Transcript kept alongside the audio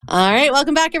All right,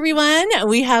 welcome back, everyone.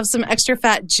 We have some extra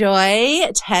fat joy,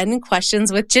 10 questions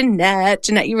with Jeanette.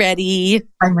 Jeanette, you ready?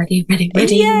 I'm ready.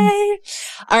 Yay.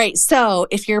 All right, so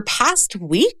if your past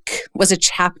week was a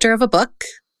chapter of a book,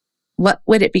 what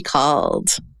would it be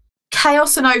called?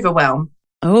 Chaos and overwhelm.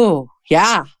 Oh,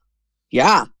 yeah.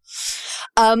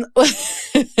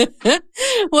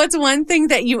 What's one thing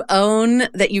that you own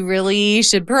that you really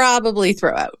should probably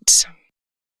throw out?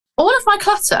 All of my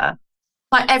clutter.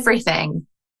 Like everything.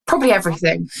 Probably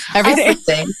everything.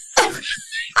 Everything.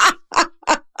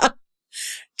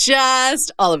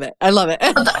 Just all of it. I love it.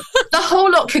 The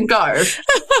whole lot can go.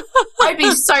 I'd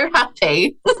be so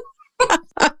happy.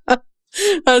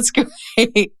 That's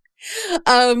great.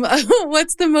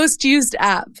 What's the most used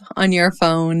app on your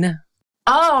phone?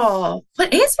 Oh,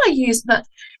 what is my use?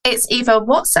 It's either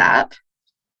WhatsApp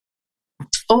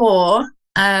or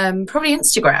probably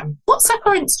Instagram. WhatsApp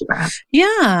or Instagram?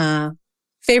 Yeah.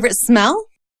 Favorite smell?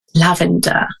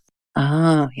 Lavender.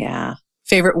 Oh, yeah.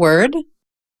 Favorite word?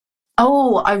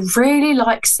 Oh, I really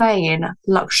like saying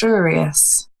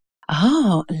luxurious.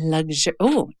 Oh,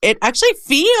 Oh, it actually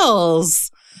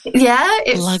feels. Yeah,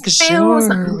 it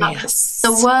luxurious.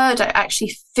 The word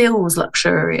actually feels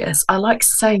luxurious. I like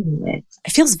saying it.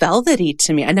 It feels velvety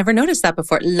to me. I never noticed that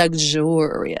before.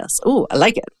 Luxurious. Oh, I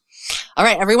like it. All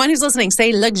right, everyone who's listening,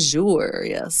 say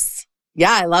luxurious.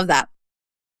 Yeah, I love that.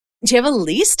 Do you have a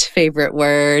least favorite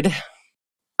word?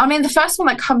 I mean, the first one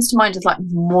that comes to mind is like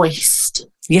moist.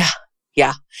 Yeah.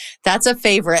 That's a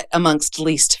favorite amongst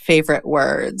least favorite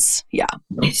words. Yeah.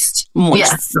 Moist.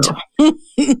 Yeah, sure.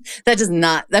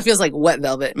 That feels like wet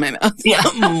velvet in my mouth. Yeah.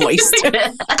 Moist.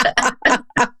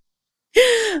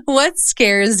 What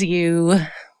scares you?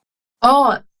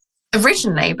 Oh,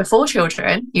 originally, before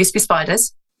children, used to be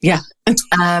spiders. Yeah.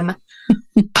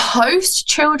 Post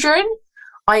children,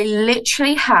 I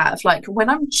literally have, like, when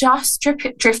I'm just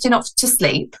drifting off to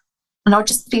sleep, and I'll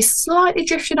just be slightly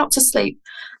drifting off to sleep,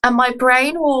 and my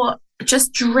brain will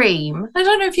just dream. I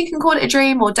don't know if you can call it a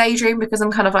dream or daydream because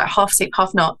I'm kind of like half asleep,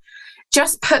 half not.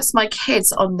 Just puts my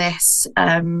kids on this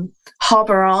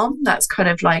harbour arm that's kind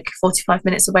of like 45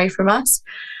 minutes away from us.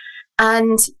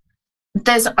 And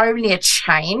there's only a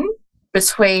chain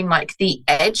between like the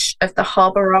edge of the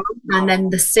harbour arm and then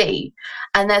the sea.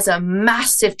 And there's a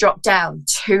massive drop down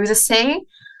to the sea.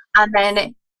 And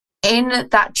then in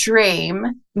that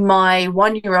dream, my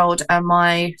 1-year-old and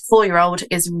my 4-year-old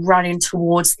is running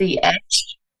towards the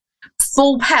edge.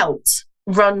 Full pelt,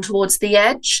 run towards the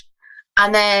edge.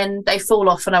 And then they fall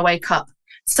off and I wake up.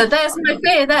 So there's my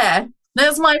fear there.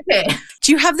 There's my fear.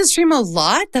 Do you have this dream a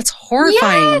lot? That's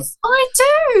horrifying. Yes, I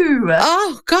do.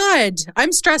 Oh, God.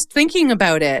 I'm stressed thinking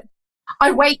about it.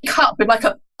 I wake up with like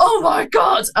oh my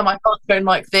God. And my heart's going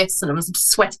like this and I'm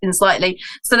sweating slightly.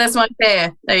 So there's my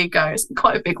fear. There you go. It's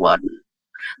quite a big one.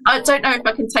 I don't know if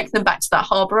I can take them back to that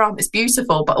harbour arm. It's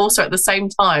beautiful, but also at the same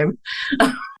time.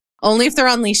 Only if they're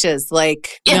on leashes.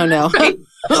 Like, yeah, no. Right.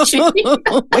 Oh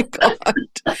my God.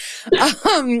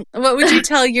 What would you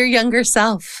tell your younger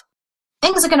self?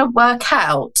 Things are going to work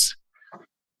out.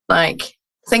 Like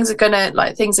things are going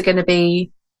to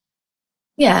be,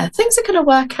 yeah, things are going to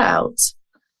work out.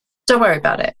 Don't worry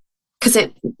about it.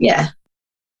 I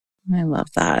love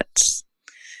that.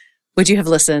 Would you have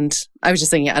listened? I was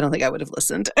just thinking, I don't think I would have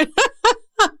listened. I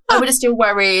would have still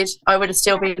worried. I would have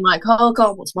still been like, oh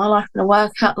God, what's my life going to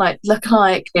work out look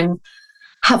like and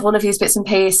have all of these bits and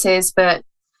pieces. But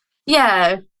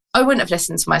yeah, I wouldn't have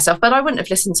listened to myself, but I wouldn't have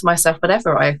listened to myself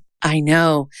whatever I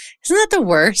know. Isn't that the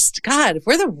worst? God,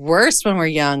 we're the worst when we're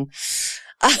young.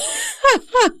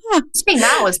 It's me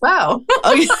now as well.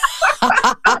 Oh,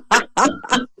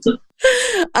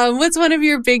 yeah. What's one of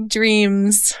your big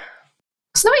dreams?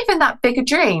 It's not even that big a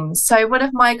dream. So one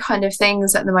of my kind of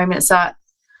things at the moment is that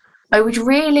I would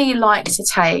really like to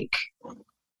take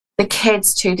the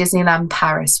kids to Disneyland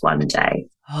Paris one day.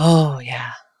 Oh,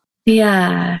 yeah.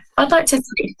 Yeah. I'd like to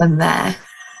take them there.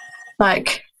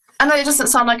 Like, I know it doesn't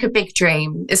sound like a big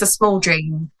dream. It's a small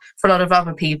dream for a lot of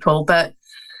other people, but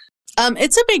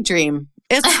it's a big dream.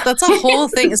 That's a whole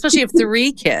thing, especially if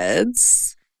 3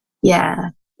 kids. Yeah.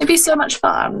 It'd be so much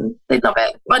fun. They'd love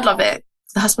it. I'd love it.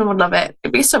 The husband would love it.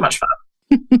 It'd be so much fun.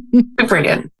 It'd be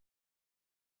brilliant.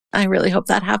 I really hope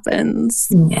that happens.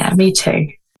 Yeah, me too.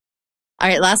 All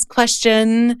right, last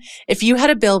question. If you had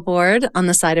a billboard on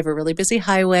the side of a really busy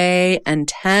highway and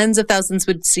tens of thousands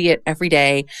would see it every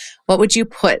day, what would you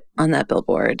put on that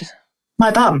billboard? My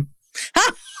bum.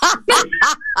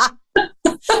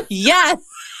 Yes.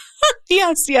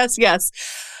 Yes.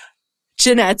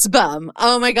 Jeanette's bum.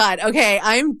 Oh my God. Okay.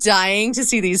 I'm dying to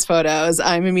see these photos.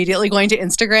 I'm immediately going to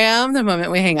Instagram the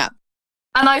moment we hang up.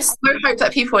 And I so hope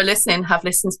that people who are listening have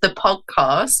listened to the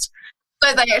podcast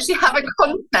so they actually have a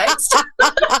context.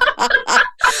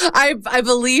 I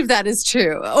believe that is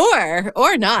true,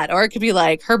 or not, or it could be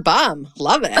like her bum.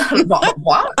 Love it.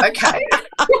 What? Okay.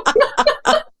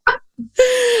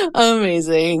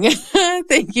 Amazing.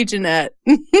 Thank you, Jeanette.